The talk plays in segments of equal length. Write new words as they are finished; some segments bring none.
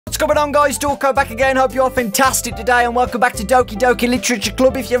What's going on, guys? Dawko back again. Hope you're fantastic today, and welcome back to Doki Doki Literature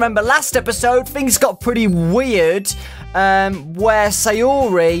Club. If you remember last episode, things got pretty weird, where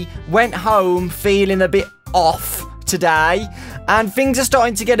Sayori went home feeling a bit off today, and things are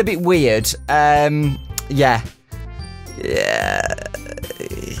starting to get a bit weird. Yeah.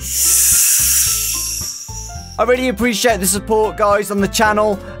 I really appreciate the support, guys, on the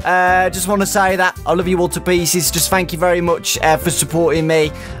channel. Just want to say that I love you all to pieces. Just thank you very much for supporting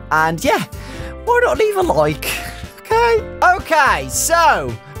me. And yeah, why not leave a like? Okay,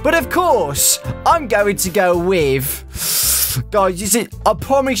 so, but of course, I'm going to go with... Guys, I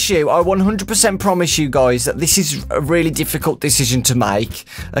promise you, I 100% promise you guys that this is a really difficult decision to make,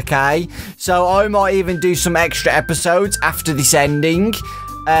 okay? So I might even do some extra episodes after this ending,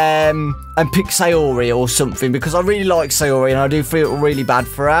 and pick Sayori or something, because I really like Sayori and I do feel really bad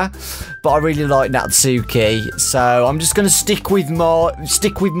for her, but I really like Natsuki. So I'm just going to stick with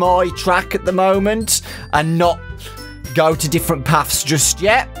my track at the moment and not go to different paths just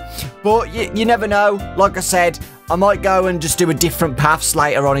yet. But you never know. Like I said, I might go and just do a different paths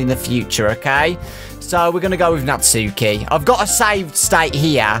later on in the future, okay? So we're going to go with Natsuki. I've got a saved state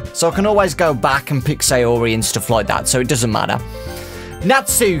here, so I can always go back and pick Sayori and stuff like that, so it doesn't matter.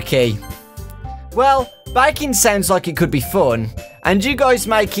 Natsuki. Well, baking sounds like it could be fun, and you guys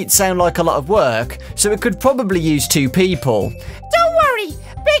make it sound like a lot of work, so it could probably use 2 people. Don't worry,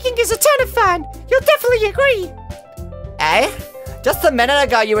 baking is a ton of fun. You'll definitely agree. Eh? Just a minute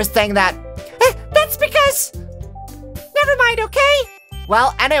ago you were saying that. That's because... Never mind, okay?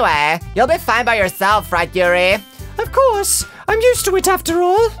 Well, anyway, you'll be fine by yourself, right, Yuri? Of course, I'm used to it after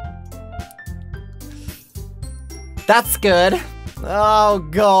all. That's good. Oh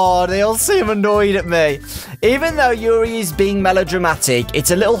god, they all seem annoyed at me. Even though Yuri is being melodramatic, it's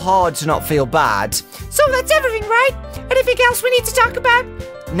a little hard to not feel bad. So that's everything, right? Anything else we need to talk about?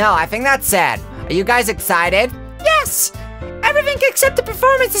 No, I think that's it. Are you guys excited? Yes! Everything except the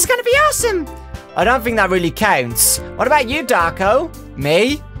performance is gonna be awesome. I don't think that really counts. What about you, Dawko?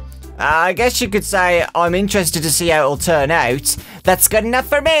 Me? I guess you could say I'm interested to see how it'll turn out. That's good enough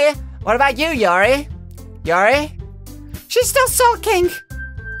for me. What about you, Yuri? Yuri? She's still sulking.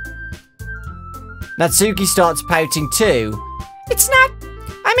 Natsuki starts pouting too. It's not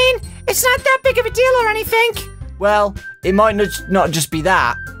that big of a deal or anything. Well, it might not just be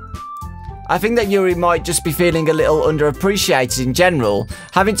that. I think that Yuri might just be feeling a little underappreciated in general,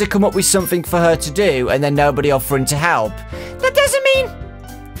 having to come up with something for her to do and then nobody offering to help. That doesn't mean...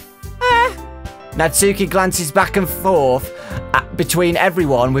 Natsuki glances back and forth between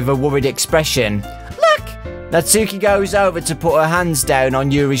everyone with a worried expression. Look! Natsuki goes over to put her hands down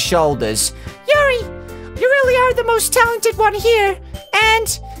on Yuri's shoulders. Yuri, you really are the most talented one here,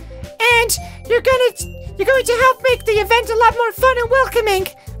 and you're going to help make the event a lot more fun and welcoming.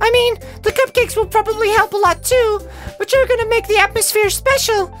 I mean, the cupcakes will probably help a lot too, but you're gonna make the atmosphere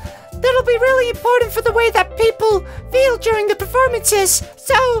special. That'll be really important for the way that people feel during the performances.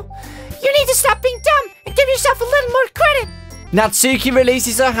 So, you need to stop being dumb and give yourself a little more credit. Natsuki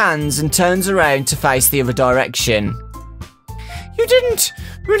releases her hands and turns around to face the other direction. You didn't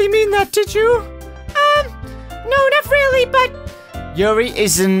really mean that, did you? No, not really, but... Yuri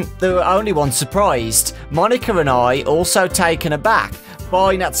isn't the only one surprised. Monica and I also taken aback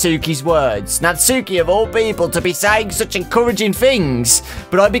by Natsuki's words. Natsuki, of all people, to be saying such encouraging things.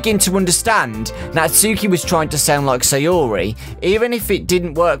 But I begin to understand. Natsuki was trying to sound like Sayori. Even if it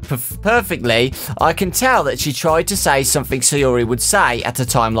didn't work perfectly, I can tell that she tried to say something Sayori would say at a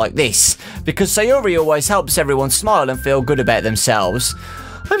time like this. Because Sayori always helps everyone smile and feel good about themselves.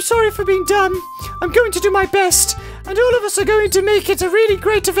 I'm sorry for being dumb. I'm going to do my best. And all of us are going to make it a really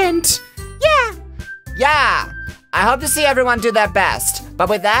great event. Yeah! Yeah! I hope to see everyone do their best. But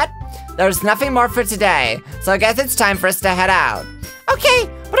with that, there's nothing more for today. So I guess it's time for us to head out. Okay,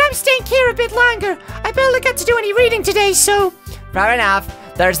 but I'm staying here a bit longer. I barely got to do any reading today, so... Fair enough.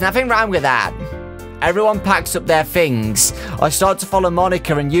 There's nothing wrong with that. Everyone packs up their things. I start to follow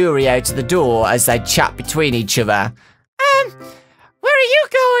Monica and Yuri out of the door as they chat between each other. Where are you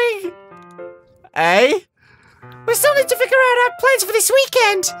going? Eh? We still need to figure out our plans for this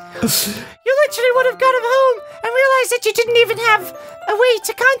weekend. You literally would have gotten home and realized that you didn't even have a way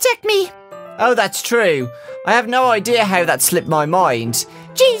to contact me. Oh, that's true. I have no idea how that slipped my mind.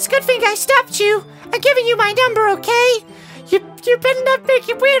 Geez, good thing I stopped you. I'm giving you my number, okay? You better not make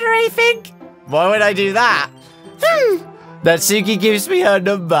it weird or anything. Why would I do that? Natsuki gives me her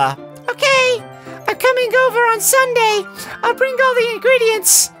number. Okay, I'm coming over on Sunday. I'll bring all the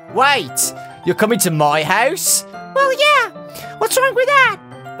ingredients. Wait, you're coming to my house? Well, yeah. What's wrong with that?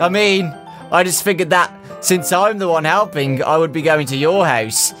 I mean, I just figured that since I'm the one helping, I would be going to your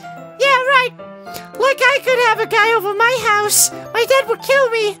house. could have a guy over my house. My dad would kill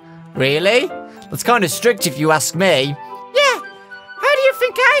me. Really? That's kind of strict if you ask me. Yeah. How do you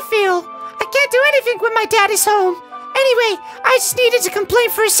think I feel? I can't do anything when my dad is home. Anyway, I just needed to complain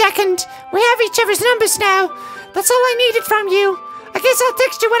for a second. We have each other's numbers now. That's all I needed from you. I guess I'll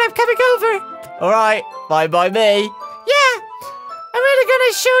text you when I'm coming over. Alright, bye by me. Yeah. I'm really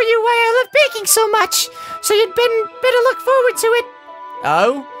gonna show you why I love baking so much. So you'd better look forward to it.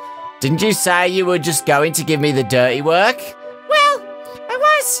 Oh? Didn't you say you were just going to give me the dirty work? Well, I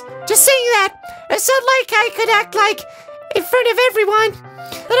was. Just saying that. It's not like I could act like, in front of everyone,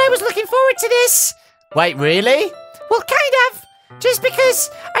 that I was looking forward to this. Wait, really? Well, kind of. Just because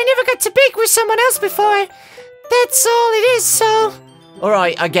I never got to bake with someone else before. That's all it is, so...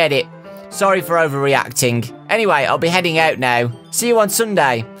 Alright, I get it. Sorry for overreacting. Anyway, I'll be heading out now. See you on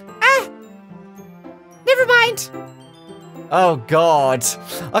Sunday. Ah! Never mind. Oh, God.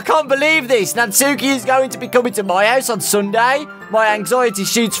 I can't believe this. Natsuki is going to be coming to my house on Sunday. My anxiety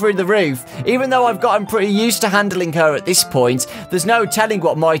shoots through the roof. Even though I've gotten pretty used to handling her at this point, there's no telling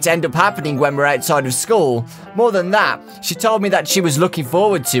what might end up happening when we're outside of school. More than that, she told me that she was looking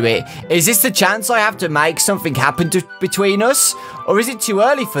forward to it. Is this the chance I have to make something happen between us? Or is it too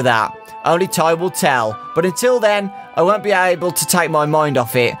early for that? Only time will tell. But until then, I won't be able to take my mind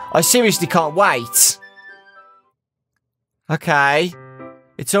off it. I seriously can't wait. Okay.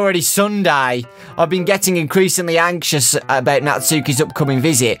 It's already Sunday. I've been getting increasingly anxious about Natsuki's upcoming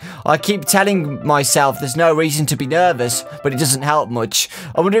visit. I keep telling myself there's no reason to be nervous, but it doesn't help much.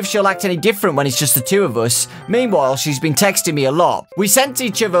 I wonder if she'll act any different when it's just the two of us. Meanwhile, she's been texting me a lot. We sent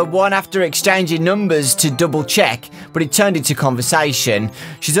each other one after exchanging numbers to double check, but it turned into conversation.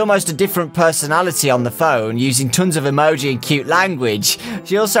 She's almost a different personality on the phone, using tons of emoji and cute language.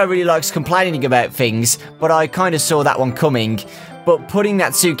 She also really likes complaining about things, but I kind of saw that one coming. But putting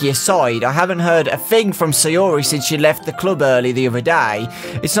Natsuki aside, I haven't heard a thing from Sayori since she left the club early the other day.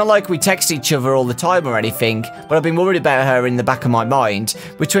 It's not like we text each other all the time or anything, but I've been worried about her in the back of my mind.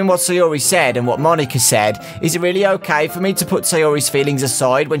 Between what Sayori said and what Monica said, is it really okay for me to put Sayori's feelings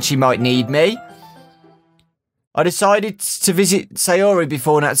aside when she might need me? I decided to visit Sayori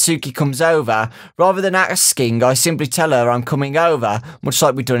before Natsuki comes over. Rather than asking, I simply tell her I'm coming over, much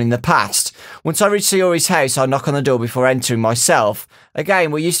like we've done in the past. Once I reach Sayori's house, I knock on the door before entering myself.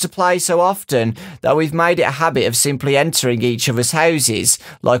 Again, we used to play so often that we've made it a habit of simply entering each other's houses,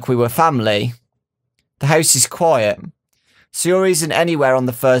 like we were family. The house is quiet. Sayori isn't anywhere on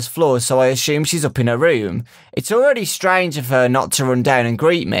the first floor, so I assume she's up in her room. It's already strange of her not to run down and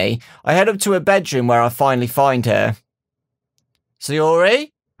greet me. I head up to her bedroom where I finally find her.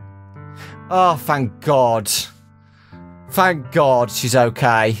 Sayori? Oh, thank God. Thank God she's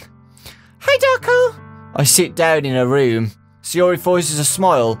okay. Hi, Dawko. I sit down in her room. Sayori forces a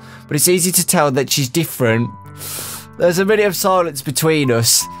smile, but it's easy to tell that she's different. There's a minute of silence between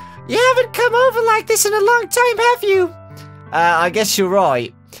us. You haven't come over like this in a long time, have you? I guess you're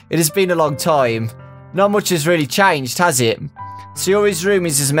right. It has been a long time. Not much has really changed, has it? Sayori's room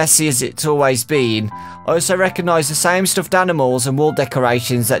is as messy as it's always been. I also recognise the same stuffed animals and wall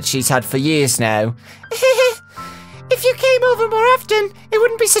decorations that she's had for years now. If you came over more often, it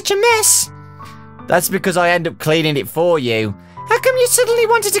wouldn't be such a mess. That's because I end up cleaning it for you. How come you suddenly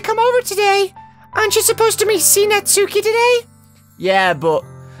wanted to come over today? Aren't you supposed to see Natsuki today? Yeah, but...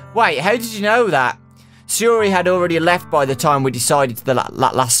 Wait, how did you know that? Sayori had already left by the time we decided the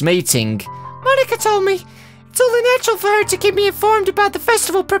last meeting. Monica told me. It's only natural for her to keep me informed about the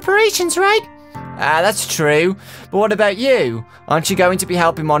festival preparations, right? That's true. But what about you? Aren't you going to be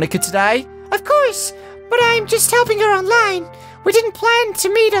helping Monica today? Of course, but I'm just helping her online. We didn't plan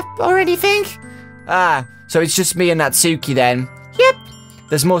to meet up or anything. So it's just me and Natsuki then? Yep.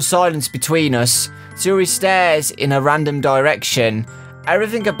 There's more silence between us. Sayori stares in a random direction.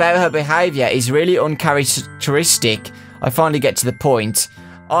 Everything about her behaviour is really uncharacteristic. I finally get to the point.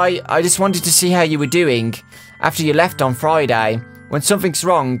 I just wanted to see how you were doing after you left on Friday. When something's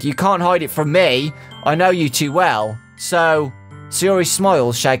wrong, you can't hide it from me. I know you too well. So, Sayori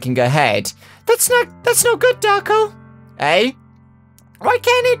smiles, shaking her head. That's no good, Dawko. Eh? Why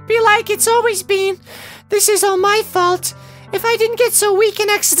can't it be like it's always been? This is all my fault. If I didn't get so weak and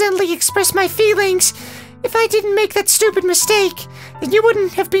accidentally express my feelings, if I didn't make that stupid mistake, then you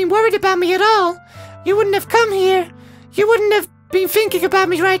wouldn't have been worried about me at all. You wouldn't have come here. You wouldn't have been thinking about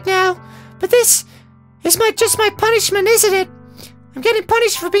me right now. But this is just my punishment, isn't it? I'm getting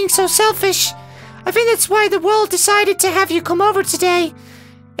punished for being so selfish. I think that's why the world decided to have you come over today.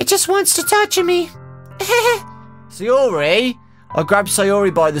 It just wants to torture me. Sayori? I grab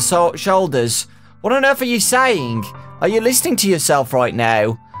Sayori by the shoulders. What on earth are you saying? Are you listening to yourself right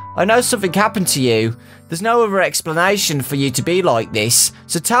now? I know something happened to you. There's no other explanation for you to be like this,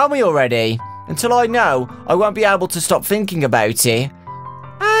 so tell me already. Until I know, I won't be able to stop thinking about it.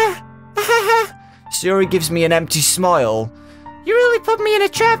 Sayori gives me an empty smile. You really put me in a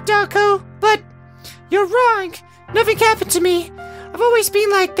trap, Dawko, but you're wrong. Nothing happened to me. I've always been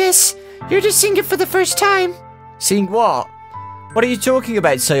like this. You're just seeing it for the first time. Seeing what? What are you talking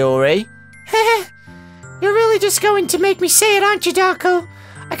about, Sayori? You're really just going to make me say it, aren't you, Dawko?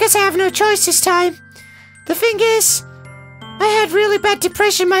 I guess I have no choice this time. The thing is, I had really bad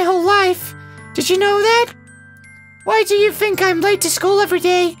depression my whole life. Did you know that? Why do you think I'm late to school every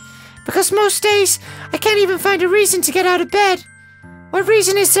day? Because most days, I can't even find a reason to get out of bed. What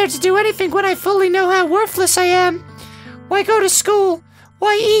reason is there to do anything when I fully know how worthless I am? Why go to school?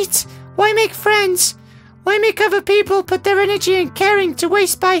 Why eat? Why make friends? Why make other people put their energy and caring to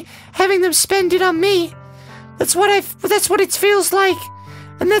waste by having them spend it on me? That's what it feels like.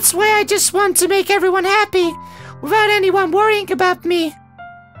 And that's why I just want to make everyone happy, without anyone worrying about me.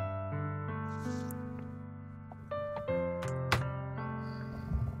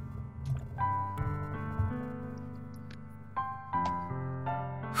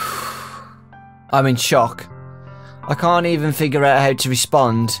 I'm in shock. I can't even figure out how to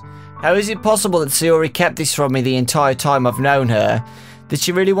respond. How is it possible that Sayori kept this from me the entire time I've known her? Did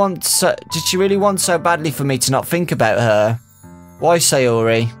she really want so badly for me to not think about her? Why,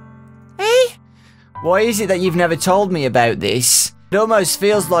 Sayori? Eh? Why is it that you've never told me about this? It almost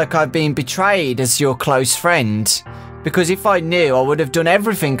feels like I've been betrayed as your close friend. Because if I knew, I would have done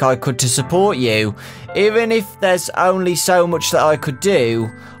everything I could to support you. Even if there's only so much that I could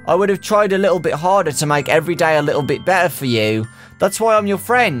do, I would have tried a little bit harder to make every day a little bit better for you. That's why I'm your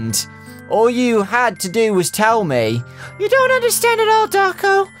friend. All you had to do was tell me. You don't understand at all,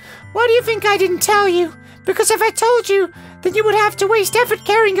 Dawko. Why do you think I didn't tell you? Because if I told you, then you would have to waste effort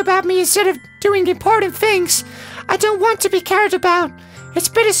caring about me instead of doing important things. I don't want to be cared about. It's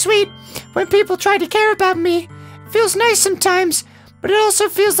bittersweet when people try to care about me. It feels nice sometimes, but it also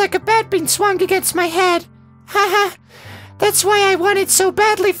feels like a bat being swung against my head. Haha. That's why I wanted so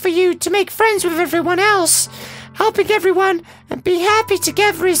badly for you to make friends with everyone else. Helping everyone and be happy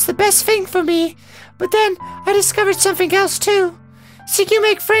together is the best thing for me. But then I discovered something else too. See you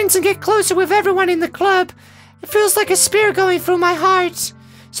make friends and get closer with everyone in the club. It feels like a spear going through my heart.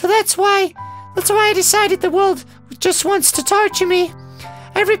 So that's why I decided the world just wants to torture me.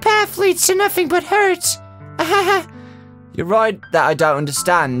 Every path leads to nothing but hurt. Ahaha. You're right that I don't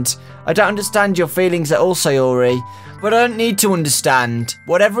understand. I don't understand your feelings at all, Sayori. But I don't need to understand.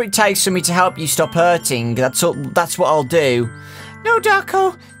 Whatever it takes for me to help you stop hurting, that's what I'll do. No,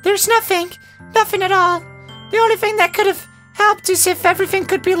 Dawko, there's nothing. Nothing at all. The only thing that could have helped is if everything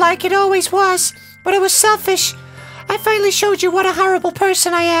could be like it always was. But it was selfish. I finally showed you what a horrible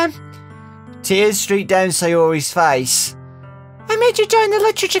person I am. Tears streaked down Sayori's face. I made you join the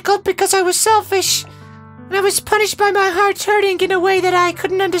literature club because I was selfish. And I was punished by my heart hurting in a way that I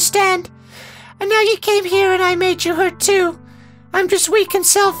couldn't understand. And now you came here and I made you hurt too. I'm just weak and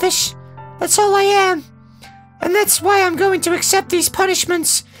selfish. That's all I am. And that's why I'm going to accept these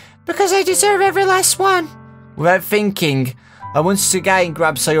punishments. Because I deserve every last one. Without thinking, I once again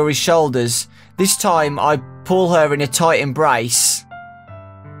grab Sayori's shoulders. This time, I pull her in a tight embrace.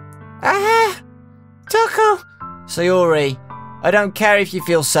 Dawko. Sayori, I don't care if you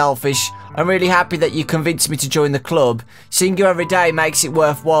feel selfish. I'm really happy that you convinced me to join the club. Seeing you every day makes it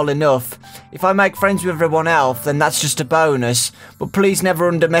worthwhile enough. If I make friends with everyone else, then that's just a bonus. But please never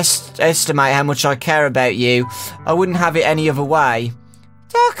underestimate how much I care about you. I wouldn't have it any other way.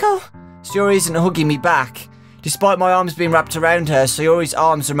 Dawko. Sayori isn't hugging me back. Despite my arms being wrapped around her, Sayori's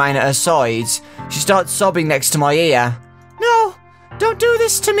arms remain at her sides. She starts sobbing next to my ear. No, don't do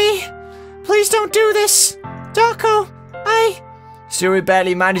this to me. Please don't do this. Dawko, Sayori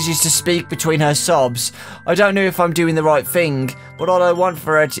barely manages to speak between her sobs. I don't know if I'm doing the right thing, but all I want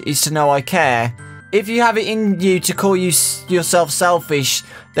for her is to know I care. If you have it in you to call yourself selfish,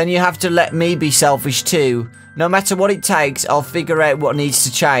 then you have to let me be selfish too. No matter what it takes, I'll figure out what needs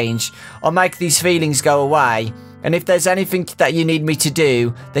to change. I'll make these feelings go away. And if there's anything that you need me to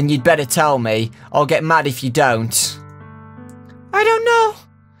do, then you'd better tell me. I'll get mad if you don't. I don't know.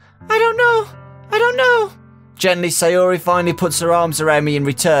 Gently, Sayori finally puts her arms around me in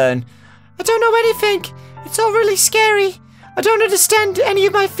return. I don't know anything. It's all really scary. I don't understand any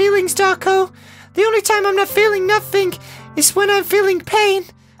of my feelings, Dawko. The only time I'm not feeling nothing is when I'm feeling pain.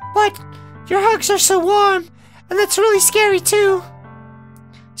 But your hugs are so warm, and that's really scary too.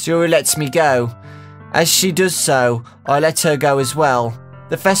 Sayori lets me go. As she does so, I let her go as well.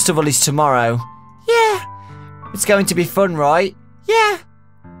 The festival is tomorrow. Yeah. It's going to be fun, right? Yeah.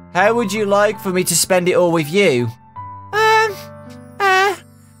 How would you like for me to spend it all with you?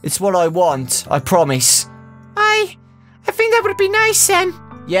 It's what I want, I promise. I think that would be nice then.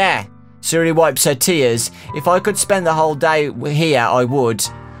 Yeah, Suri wipes her tears. If I could spend the whole day here, I would.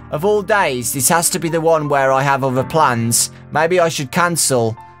 Of all days, this has to be the one where I have other plans. Maybe I should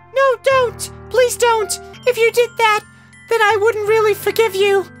cancel. No, don't. Please don't. If you did that, then I wouldn't really forgive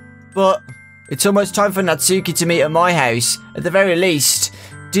you. But it's almost time for Natsuki to meet at my house. At the very least,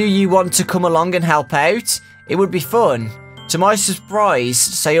 do you want to come along and help out? It would be fun. To my surprise,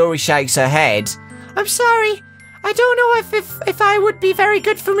 Sayori shakes her head. I'm sorry. I don't know if I would be very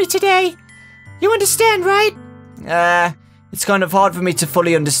good for me today. You understand, right? It's kind of hard for me to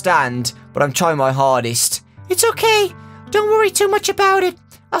fully understand, but I'm trying my hardest. It's okay. Don't worry too much about it.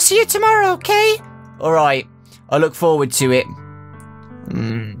 I'll see you tomorrow, okay? Alright. I look forward to it.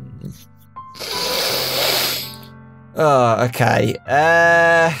 Oh, okay.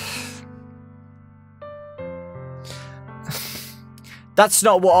 That's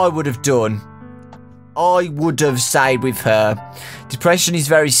not what I would have done. I would have stayed with her. Depression is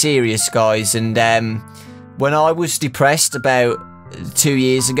very serious, guys, and when I was depressed about 2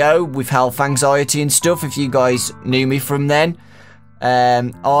 years ago with health anxiety and stuff, if you guys knew me from then,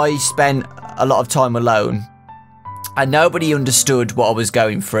 I spent a lot of time alone. And nobody understood what I was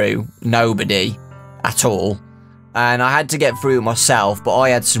going through. Nobody. At all. And I had to get through it myself, but I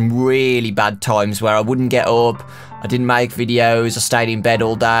had some really bad times where I wouldn't get up, I didn't make videos, I stayed in bed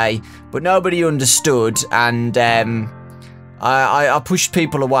all day, but nobody understood, and I pushed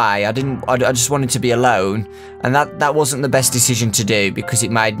people away. I just wanted to be alone, and that wasn't the best decision to do because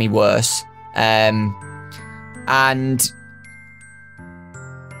it made me worse. And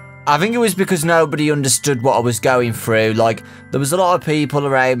I think it was because nobody understood what I was going through. Like, there was a lot of people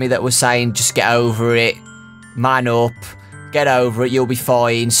around me that were saying, just get over it, man up, get over it, you'll be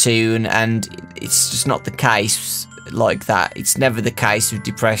fine soon, and it's just not the case like that. It's never the case with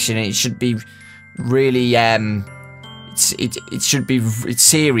depression. It should be really, it's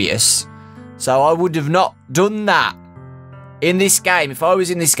serious. So I would have not done that in this game. If I was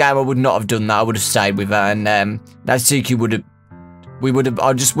in this game, I would not have done that. I would have stayed with her, and Natsuki would have,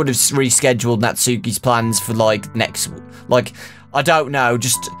 I just would have rescheduled Natsuki's plans for like I don't know,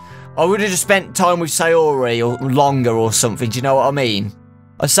 I would have just spent time with Sayori or longer or something, do you know what I mean?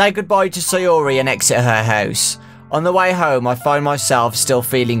 I say goodbye to Sayori and exit her house. On the way home, I find myself still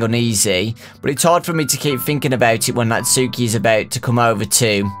feeling uneasy, but it's hard for me to keep thinking about it when Natsuki is about to come over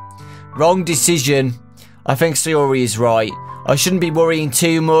too. Wrong decision. I think Sayori is right. I shouldn't be worrying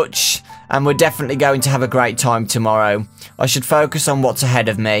too much, and we're definitely going to have a great time tomorrow. I should focus on what's ahead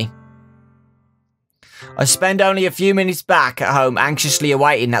of me. I spend only a few minutes back at home anxiously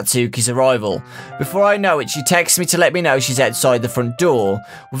awaiting Natsuki's arrival. Before I know it, she texts me to let me know she's outside the front door.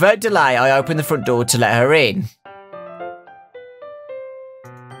 Without delay, I open the front door to let her in.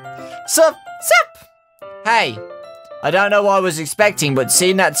 Sup? Hey. I don't know what I was expecting, but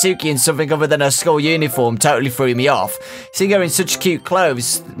seeing Natsuki in something other than her school uniform totally threw me off. Seeing her in such cute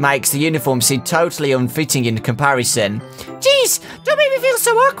clothes makes the uniform seem totally unfitting in comparison. Jeez, don't make me feel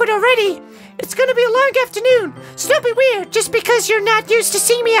so awkward already. It's gonna be a long afternoon, so don't be weird just because you're not used to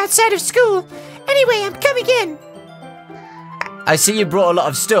seeing me outside of school. Anyway, I'm coming in. I see you brought a lot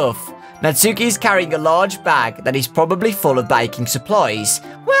of stuff. Natsuki is carrying a large bag that is probably full of baking supplies.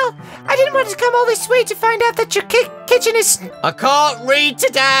 Well, I didn't want to come all this way to find out that your kitchen is... I can't read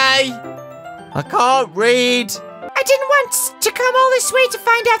today! I can't read! I didn't want to come all this way to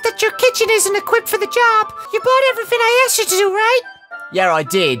find out that your kitchen isn't equipped for the job. You bought everything I asked you to do, right? Yeah, I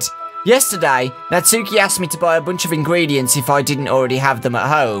did. Yesterday, Natsuki asked me to buy a bunch of ingredients if I didn't already have them at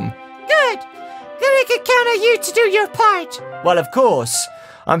home. Good. Then I could count on you to do your part. Well, of course.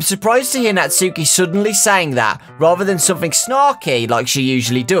 I'm surprised to hear Natsuki suddenly saying that, rather than something snarky like she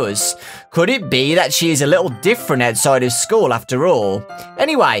usually does. Could it be that she is a little different outside of school after all?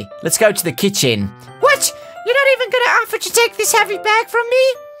 Anyway, let's go to the kitchen. What? You're not even gonna offer to take this heavy bag from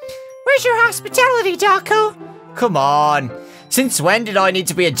me? Where's your hospitality, Dawko? Come on. Since when did I need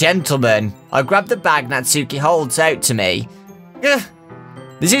to be a gentleman? I grab the bag Natsuki holds out to me. Ugh,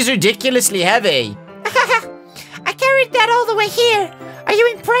 this is ridiculously heavy. I carried that all the way here. Are you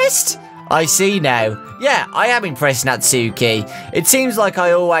impressed? I see now. Yeah, I am impressed, Natsuki. It seems like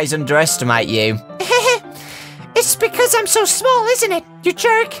I always underestimate you. It's because I'm so small, isn't it, you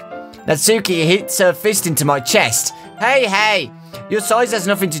jerk? Natsuki hits her fist into my chest. Hey, your size has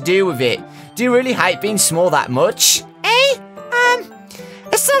nothing to do with it. Do you really hate being small that much?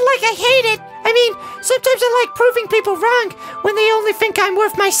 It's not like I hate it. I mean, sometimes I like proving people wrong when they only think I'm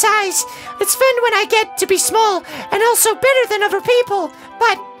worth my size. It's fun when I get to be small and also better than other people.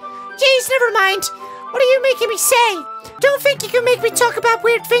 But Jeez, never mind. What are you making me say? Don't think you can make me talk about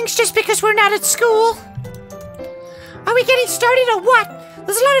weird things just because we're not at school. Are we getting started or what?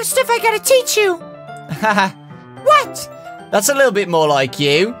 There's a lot of stuff I gotta teach you. What? That's a little bit more like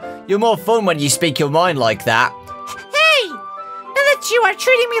you. You're more fun when you speak your mind like that. Hey! Now that you are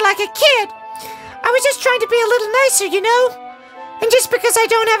treating me like a kid, I was just trying to be a little nicer, you know? And just because I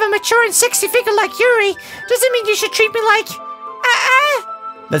don't have a mature and sexy figure like Yuri, doesn't mean you should treat me like...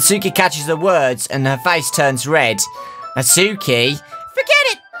 Natsuki catches the words and her face turns red. Natsuki? Forget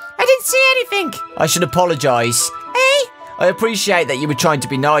it! I didn't say anything! I should apologise. Hey? I appreciate that you were trying to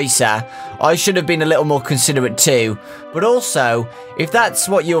be nicer. I should have been a little more considerate too. But also, if that's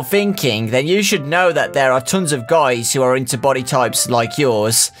what you're thinking, then you should know that there are tons of guys who are into body types like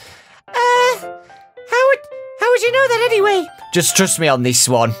yours. How would you know that anyway? Just trust me on this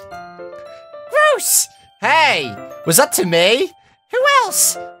one. Gross! Hey! Was that to me? Who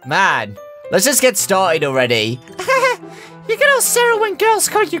else? Man, let's just get started already. You get all Sarah when girls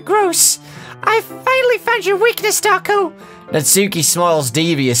call you gross. I finally found your weakness, Dawko. Natsuki smiles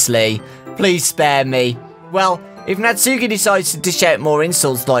deviously. Please spare me. Well, if Natsuki decides to dish out more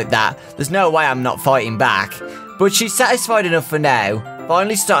insults like that, there's no way I'm not fighting back. But she's satisfied enough for now,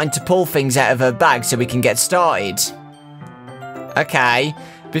 finally starting to pull things out of her bag so we can get started. Okay.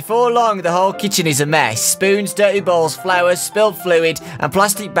 Before long, the whole kitchen is a mess. Spoons, dirty bowls, flowers, spilled fluid, and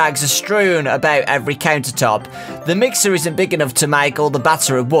plastic bags are strewn about every countertop. The mixer isn't big enough to make all the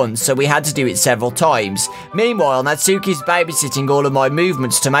batter at once, so we had to do it several times. Meanwhile, Natsuki's babysitting all of my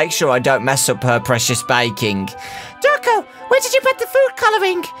movements to make sure I don't mess up her precious baking. Dawko, where did you put the food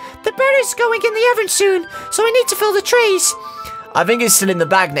colouring? The batter's going in the oven soon, so I need to fill the trays. I think it's still in the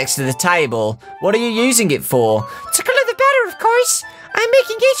bag next to the table. What are you using it for? To colour the batter, of course. I'm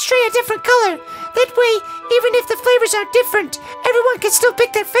making each tray a different colour. That way, even if the flavours are different, everyone can still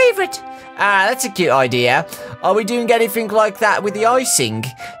pick their favourite. Ah, that's a cute idea. Are we doing anything like that with the icing?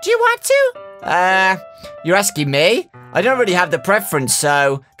 Do you want to? You're asking me? I don't really have the preference,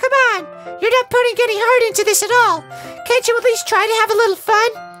 so... Come on, you're not putting any heart into this at all. Can't you at least try to have a little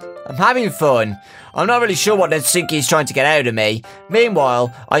fun? I'm having fun. I'm not really sure what Natsuki is trying to get out of me.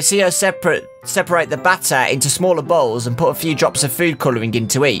 Meanwhile, I see her separate the batter into smaller bowls and put a few drops of food colouring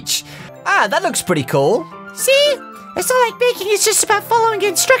into each. Ah, that looks pretty cool. See? It's not like baking is just about following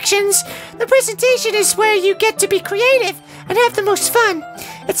instructions. The presentation is where you get to be creative and have the most fun.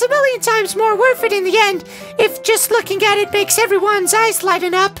 It's a million times more worth it in the end if just looking at it makes everyone's eyes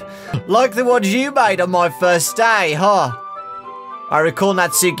lighten up. Like the ones you made on my first day, huh? I recall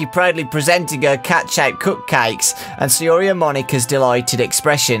Natsuki proudly presenting her cat-shaped cupcakes and Sayori and Monika's delighted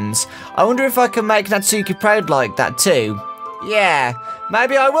expressions. I wonder if I can make Natsuki proud like that too. Yeah,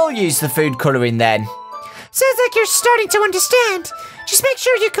 maybe I will use the food colouring then. Sounds like you're starting to understand. Just make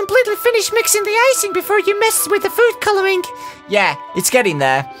sure you completely finish mixing the icing before you mess with the food colouring. Yeah, it's getting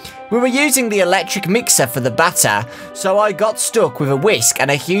there. We were using the electric mixer for the batter, so I got stuck with a whisk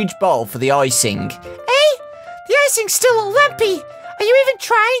and a huge bowl for the icing. Hey, the icing's still all lumpy. Are you even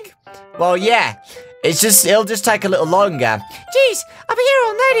trying? Well, yeah. It'll just take a little longer. Jeez, I'll be here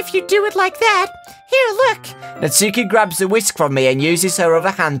all night if you do it like that. Here, look. Natsuki grabs the whisk from me and uses her other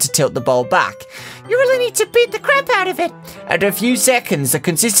hand to tilt the bowl back. You really need to beat the crap out of it. After a few seconds, the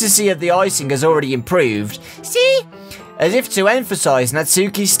consistency of the icing has already improved. See? As if to emphasise,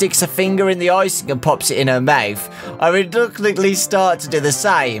 Natsuki sticks a finger in the icing and pops it in her mouth. I reluctantly start to do the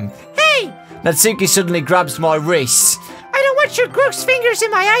same. Hey! Natsuki suddenly grabs my wrists. I don't want your gross fingers in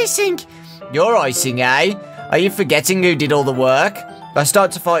my icing. Your icing, eh? Are you forgetting who did all the work? I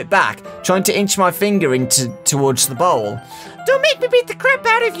start to fight back, trying to inch my finger towards the bowl. Don't make me beat the crap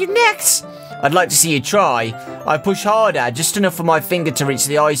out of you next. I'd like to see you try. I push harder, just enough for my finger to reach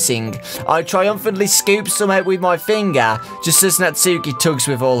the icing. I triumphantly scoop some out with my finger, just as Natsuki tugs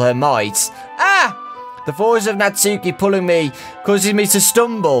with all her might. Ah! The force of Natsuki pulling me causes me to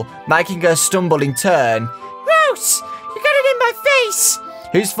stumble, making her stumble in turn. Gross! You got it in my face!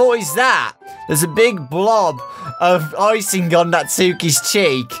 Whose fault is that? There's a big blob of icing on Natsuki's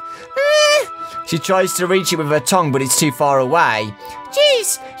cheek. She tries to reach it with her tongue, but it's too far away.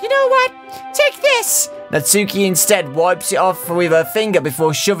 Jeez, you know what? Take this! Natsuki instead wipes it off with her finger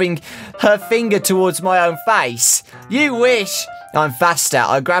before shoving her finger towards my own face. You wish! I'm faster.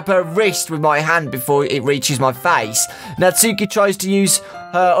 I grab her wrist with my hand before it reaches my face. Natsuki tries to use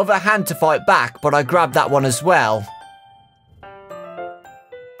her other hand to fight back, but I grab that one as well.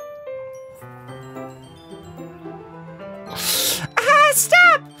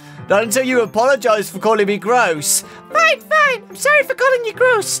 Stop! Not until you apologise for calling me gross. Fine. I'm sorry for calling you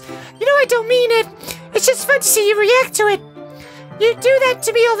gross. You know I don't mean it. It's just fun to see you react to it. You do that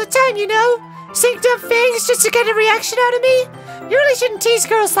to me all the time, you know? Saying dumb things just to get a reaction out of me? You really shouldn't tease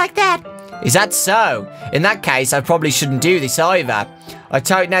girls like that. Is that so? In that case, I probably shouldn't do this either. I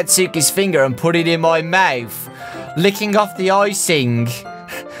took Natsuki's finger and put it in my mouth, licking off the icing.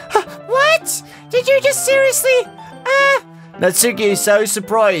 What? Did you just seriously? Natsuki is so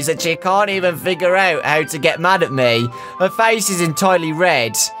surprised that she can't even figure out how to get mad at me. Her face is entirely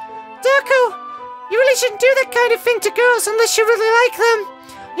red. Dawko, you really shouldn't do that kind of thing to girls unless you really like them.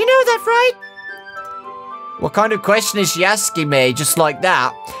 You know that, right? What kind of question is she asking me, just like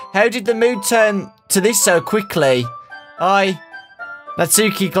that? How did the mood turn to this so quickly?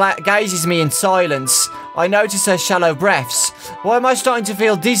 Natsuki gazes me in silence. I notice her shallow breaths. Why am I starting to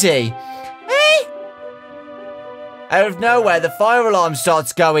feel dizzy? Hey! Out of nowhere, the fire alarm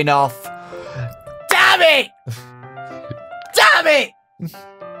starts going off. Damn it! Damn it!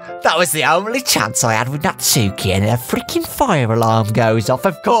 That was the only chance I had with Natsuki, and a freaking fire alarm goes off.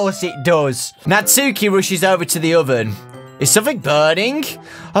 Of course it does. Natsuki rushes over to the oven. Is something burning?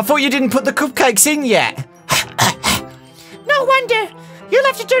 I thought you didn't put the cupcakes in yet. No wonder. You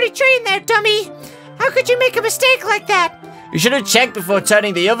left a dirty tray in there, dummy. How could you make a mistake like that? You should have checked before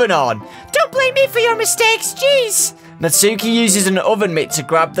turning the oven on. Don't blame me for your mistakes, jeez. Natsuki uses an oven mitt to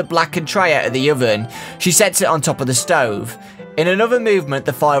grab the blackened tray out of the oven. She sets it on top of the stove. In another movement,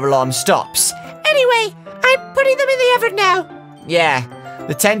 the fire alarm stops. Anyway, I'm putting them in the oven now. Yeah,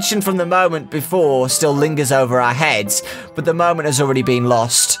 the tension from the moment before still lingers over our heads, but the moment has already been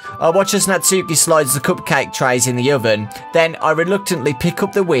lost. I watch as Natsuki slides the cupcake trays in the oven. Then I reluctantly pick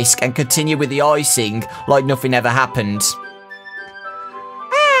up the whisk and continue with the icing like nothing ever happened.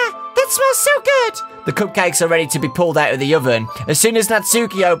 That smells so good. The cupcakes are ready to be pulled out of the oven. As soon as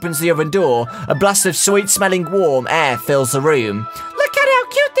Natsuki opens the oven door, a blast of sweet-smelling warm air fills the room. Look at how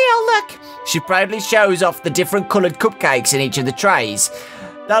cute they all look. She proudly shows off the different coloured cupcakes in each of the trays.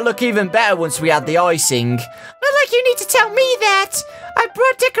 They'll look even better once we add the icing. Not like you need to tell me that. I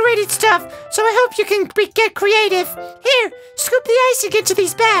brought decorated stuff, so I hope you can get creative. Here, scoop the icing into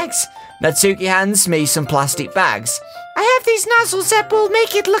these bags. Natsuki hands me some plastic bags. I have these nozzles that will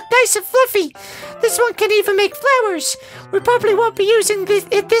make it look nice and fluffy. This one can even make flowers. We probably won't be using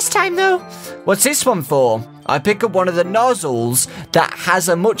it this time, though. What's this one for? I pick up one of the nozzles that has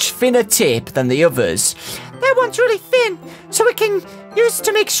a much thinner tip than the others. That one's really thin, so we can use it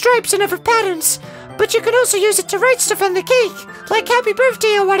to make stripes and other patterns. But you can also use it to write stuff on the cake, like happy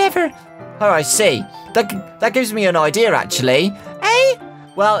birthday or whatever. Oh, I see. That gives me an idea, actually. Eh?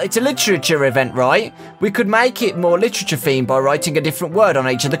 Well, it's a literature event, right? We could make it more literature themed by writing a different word on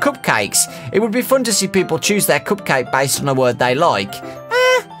each of the cupcakes. It would be fun to see people choose their cupcake based on a word they like.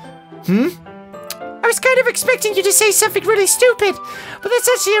 I was kind of expecting you to say something really stupid, but that's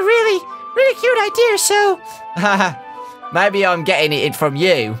actually a really, really cute idea, so... Maybe I'm getting it from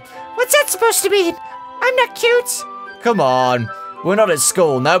you. What's that supposed to mean? I'm not cute. Come on. We're not at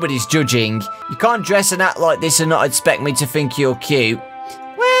school. Nobody's judging. You can't dress and act like this and not expect me to think you're cute.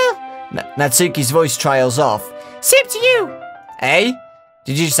 Well... Natsuki's voice trails off. Same to you. Eh?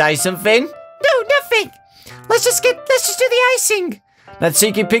 Did you say something? No, nothing. Let's just do the icing.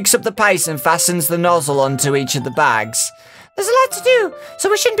 Natsuki picks up the paste and fastens the nozzle onto each of the bags. There's a lot to do, so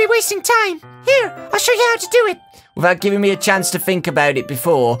we shouldn't be wasting time. Here, I'll show you how to do it. Without giving me a chance to think about it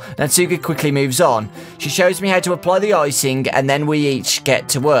before, Natsuki quickly moves on. She shows me how to apply the icing, and then we each get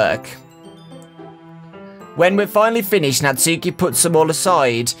to work. When we're finally finished, Natsuki puts them all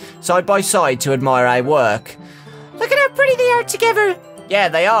aside, side by side, to admire our work. Look at how pretty they are together. Yeah,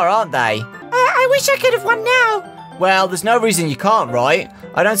 they are, aren't they? I wish I could have one now. Well, there's no reason you can't, right?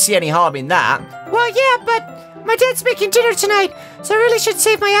 I don't see any harm in that. Well, yeah, but my dad's making dinner tonight, so I really should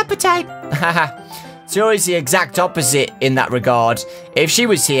save my appetite. Haha. Sayori's the exact opposite in that regard. If she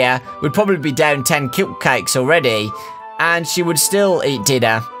was here, we'd probably be down 10 cupcakes already, and she would still eat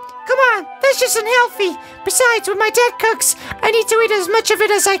dinner. Come on, that's just unhealthy. Besides, when my dad cooks, I need to eat as much of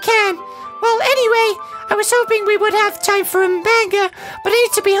it as I can. Well, anyway, I was hoping we would have time for a manga, but I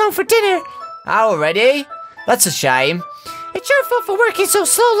need to be home for dinner. Already? That's a shame. It's your fault for working so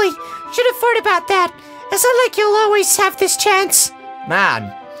slowly. Should have thought about that. It's not like you'll always have this chance.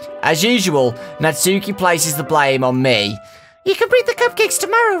 Man. As usual, Natsuki places the blame on me. You can bring the cupcakes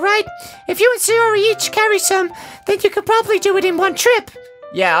tomorrow, right? If you and Sayori each carry some, then you could probably do it in one trip.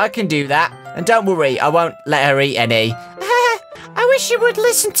 Yeah, I can do that. And don't worry, I won't let her eat any. I wish she would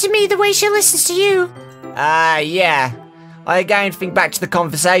listen to me the way she listens to you. Yeah. I again think back to the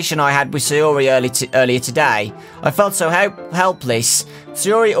conversation I had with Sayori earlier today. I felt so helpless.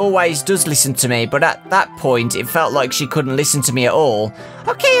 Sayori always does listen to me, but at that point, it felt like she couldn't listen to me at all.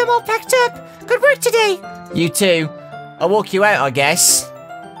 Okay, I'm all packed up. Good work today. You too. I'll walk you out, I guess.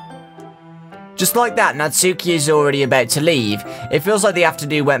 Just like that, Natsuki is already about to leave. It feels like the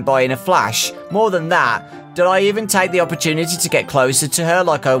afternoon went by in a flash. More than that, did I even take the opportunity to get closer to her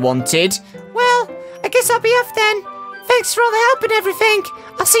like I wanted? Well, I guess I'll be off then. Thanks for all the help and everything.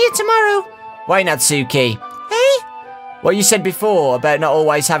 I'll see you tomorrow. Wait, Natsuki. Hey? What you said before about not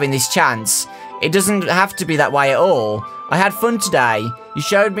always having this chance, it doesn't have to be that way at all. I had fun today. You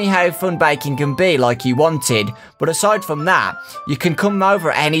showed me how fun baking can be like you wanted, but aside from that, you can come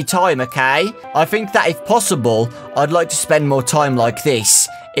over at any time, okay? I think that if possible, I'd like to spend more time like this.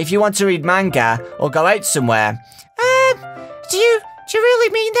 If you want to read manga or go out somewhere. Do you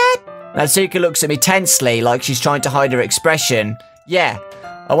really mean that? Natsuki looks at me tensely like she's trying to hide her expression. Yeah,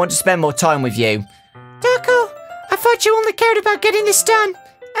 I want to spend more time with you. Dawko, I thought you only cared about getting this done.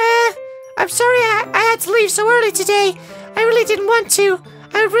 I'm sorry I had to leave so early today. I really didn't want to.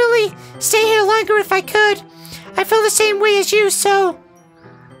 I would really stay here longer if I could. I feel the same way as you, so...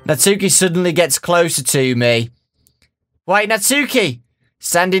 Natsuki suddenly gets closer to me. Wait, Natsuki!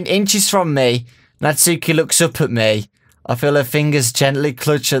 Standing inches from me, Natsuki looks up at me. I feel her fingers gently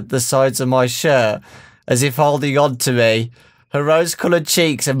clutch at the sides of my shirt, as if holding on to me. Her rose-coloured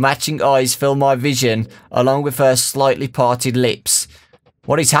cheeks and matching eyes fill my vision, along with her slightly parted lips.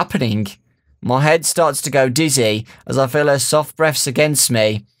 What is happening? My head starts to go dizzy as I feel her soft breaths against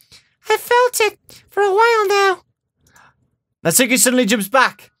me. I felt it for a while now. Natsuki suddenly jumps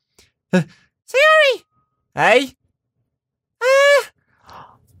back. Sayori! Hey?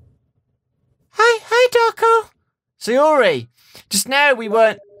 Hi, Dawko. Sayori, just now we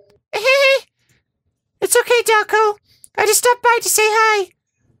weren't... It's okay, Dawko. I just stopped by to say hi.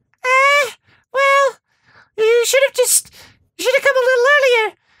 Well, you should have come a little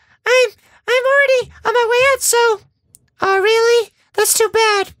earlier. I'm already on my way out, so... Oh, really? That's too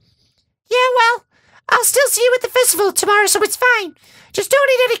bad. Yeah, well, I'll still see you at the festival tomorrow, so it's fine. Just don't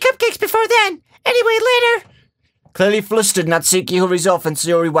eat any cupcakes before then. Anyway, later. Clearly flustered, Natsuki hurries off and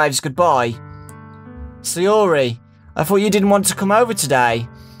Sayori waves goodbye. Sayori, I thought you didn't want to come over today.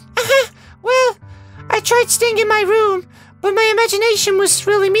 Well, I tried staying in my room, but my imagination was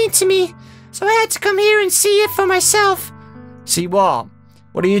really mean to me, so I had to come here and see it for myself. See what?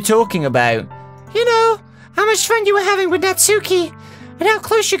 What are you talking about? You know, how much fun you were having with Natsuki, and how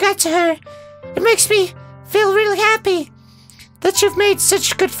close you got to her. It makes me feel really happy that you've made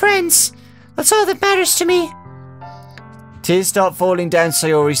such good friends. That's all that matters to me. Tears start falling down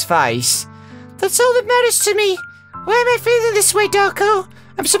Sayori's face. That's all that matters to me. Why am I feeling this way, Dawko?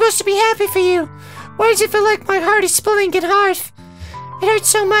 I'm supposed to be happy for you. Why does it feel like my heart is splitting in half? It hurts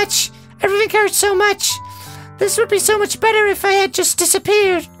so much. Everything hurts so much. This would be so much better if I had just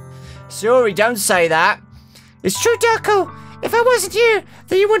disappeared. Sayori, don't say that. It's true, Dawko. If I wasn't here,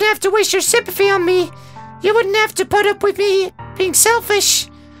 then you wouldn't have to waste your sympathy on me. You wouldn't have to put up with me being selfish.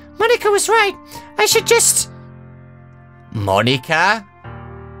 Monica was right. I should just... Monica?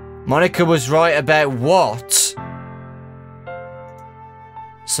 Monica was right about what?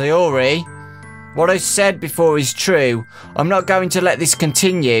 Sayori, what I said before is true. I'm not going to let this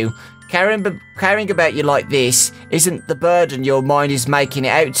continue. Caring about you like this isn't the burden your mind is making it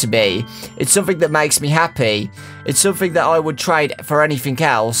out to be. It's something that makes me happy. It's something that I would trade for anything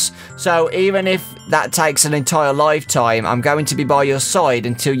else. So even if that takes an entire lifetime, I'm going to be by your side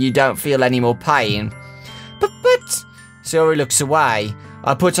until you don't feel any more pain. But... Sayori looks away.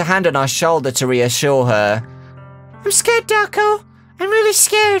 I put a hand on her shoulder to reassure her. I'm scared, Dawko. I'm really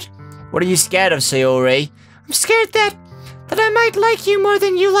scared. What are you scared of, Sayori? I'm scared that I might like you more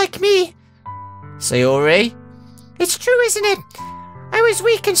than you like me. Sayori? It's true, isn't it? I was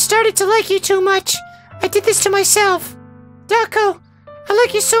weak and started to like you too much. I did this to myself. Dawko, I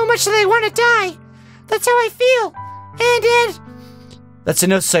like you so much that I want to die. That's how I feel. And... That's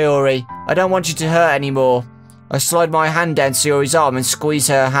enough, Sayori. I don't want you to hurt anymore. I slide my hand down Sayori's arm and squeeze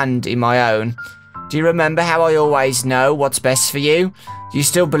her hand in my own. Do you remember how I always know what's best for you? Do you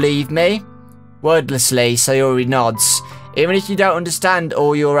still believe me? Wordlessly, Sayori nods. Even if you don't understand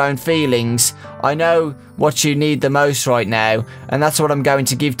all your own feelings, I know what you need the most right now, and that's what I'm going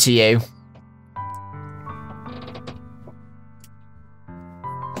to give to you.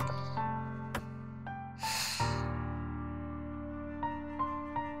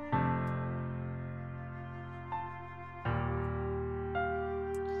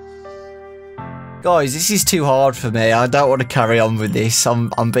 Guys, this is too hard for me. I don't want to carry on with this.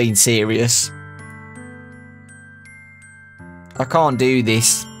 I'm being serious. I can't do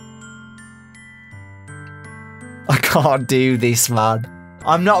this. I can't do this, man.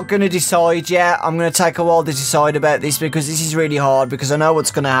 I'm not going to decide yet. I'm going to take a while to decide about this because this is really hard because I know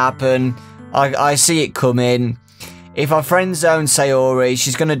what's going to happen. I see it coming. if I friend zone Sayori,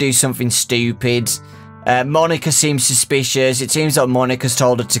 she's going to do something stupid. Monica seems suspicious. It seems like Monica's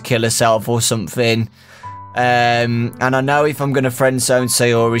told her to kill herself or something. And I know if I'm going to friend zone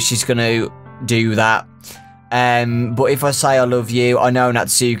Sayori, she's going to do that. But if I say I love you, I know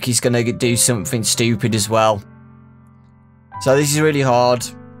Natsuki's going to do something stupid as well. So this is really hard.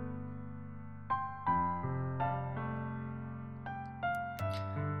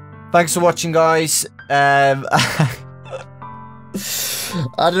 Thanks for watching, guys. I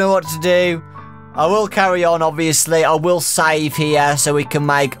don't know what to do. I will carry on, obviously. I will save here so we can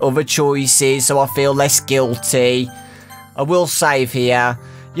make other choices so I feel less guilty. I will save here.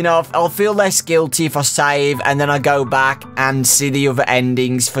 You know, I'll feel less guilty if I save and then I go back and see the other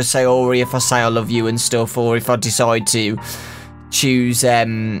endings for Sayori if I say I love you and stuff, or if I decide to choose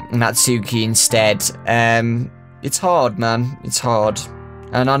Natsuki instead. It's hard, man. It's hard.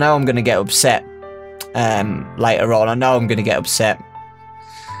 And I know I'm going to get upset later on. I know I'm going to get upset.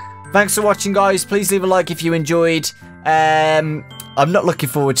 Thanks for watching, guys. Please leave a like if you enjoyed. I'm not looking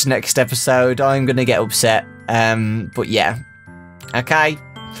forward to next episode. I'm going to get upset. But yeah. Okay.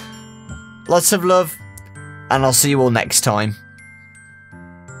 Lots of love. And I'll see you all next time.